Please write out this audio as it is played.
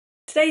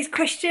Today's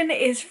question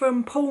is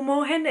from Paul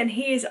Morhen, and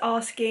he is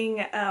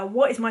asking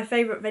what is my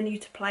favourite venue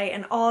to play,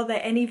 and are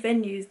there any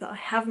venues that I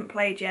haven't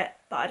played yet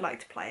that I'd like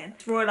to play in?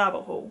 It's Royal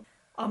Albert Hall.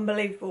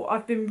 Unbelievable.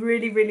 I've been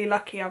really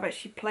lucky. I've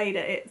actually played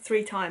at it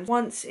 3 times.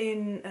 Once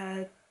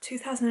in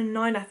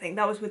 2009, I think,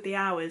 that was with the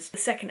Hours. The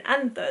second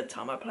and third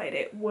time I played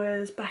it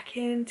was back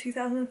in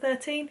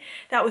 2013.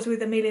 That was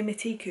with Amelia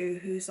Mitiku,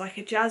 who's like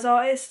a jazz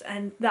artist,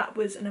 and that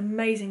was an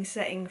amazing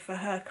setting for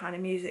her kind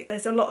of music.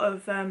 There's a lot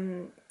of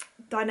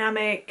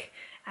dynamic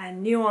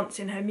and nuance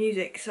in her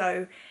music,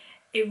 so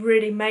it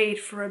really made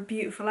for a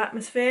beautiful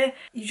atmosphere.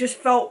 You just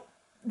felt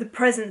the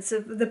presence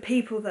of the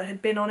people that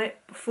had been on it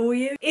before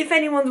you. If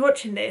anyone's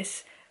watching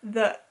this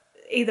that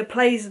either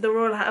plays the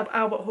Royal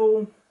Albert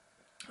Hall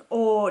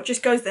or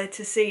just goes there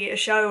to see a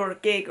show or a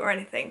gig or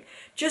anything,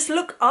 just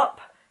look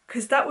up,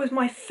 because that was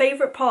my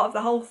favourite part of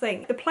the whole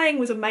thing. The playing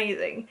was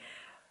amazing,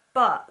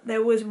 but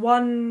there was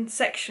one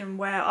section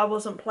where I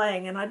wasn't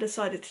playing and I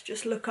decided to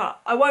just look up.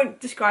 I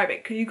won't describe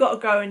it because you've got to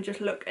go and just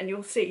look and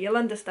you'll see, you'll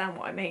understand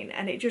what I mean,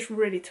 and it just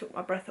really took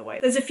my breath away.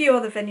 There's a few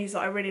other venues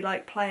that I really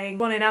like playing.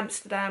 One in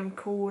Amsterdam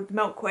called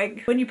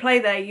Melkweg. When you play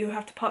there you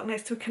have to park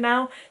next to a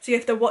canal, so you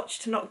have to watch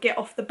to not get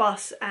off the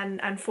bus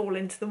and fall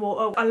into the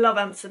water. I love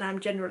Amsterdam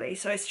generally,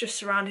 so it's just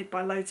surrounded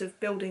by loads of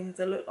buildings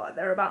that look like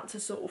they're about to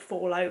sort of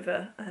fall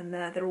over, and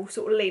they're all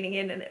sort of leaning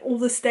in, and all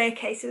the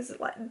staircases are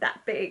like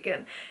that big,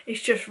 and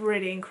it's just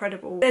really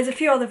incredible. There's a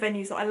few other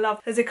venues that I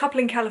love. There's a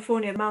couple in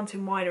California, the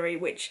Mountain Winery,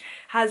 which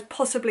has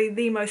possibly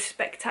the most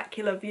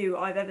spectacular view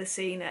I've ever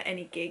seen at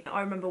any gig.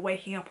 I remember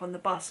waking up on the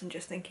bus and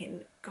just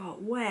thinking,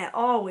 God, where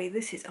are we?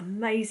 This is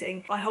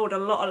amazing. I hold a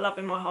lot of love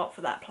in my heart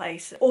for that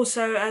place.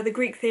 Also, the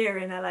Greek Theatre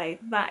in LA,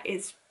 that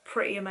is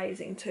pretty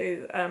amazing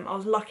too. I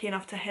was lucky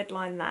enough to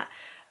headline that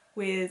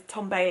with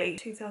Tom Bailey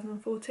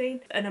 2014.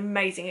 An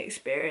amazing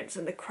experience,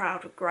 and the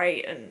crowd were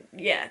great, and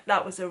yeah,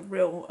 that was a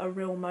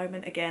real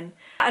moment again.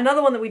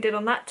 Another one that we did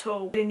on that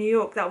tour in New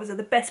York, that was at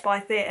the Best Buy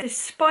Theatre.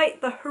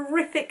 Despite the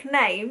horrific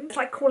name, it's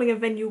like calling a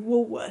venue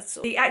Woolworths.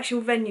 The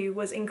actual venue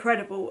was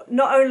incredible,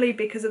 not only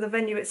because of the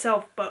venue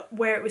itself, but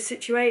where it was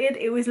situated.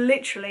 It was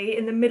literally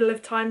in the middle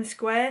of Times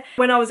Square.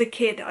 When I was a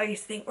kid, I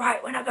used to think,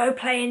 right, when I go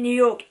play in New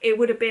York, it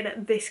would have been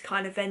at this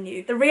kind of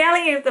venue. The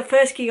reality of the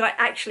first gig I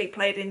actually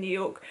played in New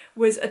York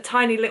was a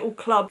tiny little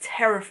club,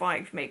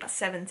 terrifying for me, at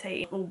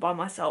 17, all by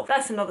myself.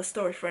 That's another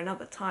story for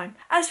another time.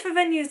 As for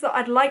venues that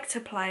I'd like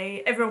to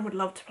play, everyone would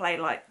love to play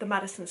like the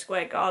Madison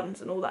Square Gardens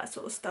and all that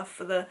sort of stuff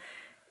for the,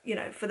 you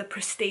know, for the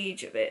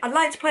prestige of it. I'd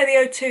like to play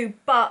the O2,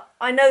 but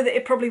I know that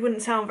it probably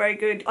wouldn't sound very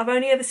good. I've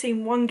only ever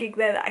seen one gig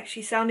there that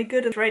actually sounded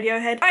good, as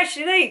Radiohead.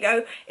 Actually, there you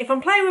go. If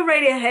I'm playing with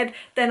Radiohead,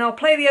 then I'll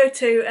play the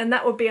O2, and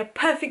that would be a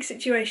perfect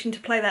situation to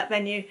play that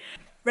venue.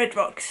 Red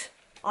Rocks.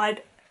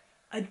 I'd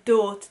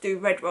adore to do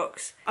Red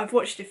Rocks. I've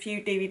watched a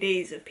few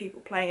DVDs of people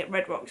playing at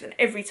Red Rocks, and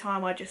every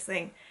time I just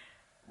think,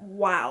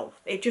 wow,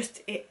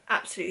 it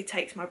absolutely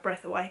takes my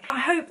breath away.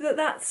 I hope that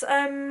that's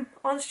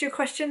answered your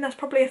question. That's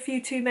probably a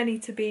few too many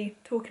to be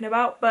talking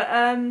about, but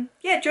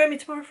yeah, join me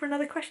tomorrow for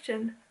another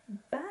question.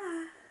 Bye.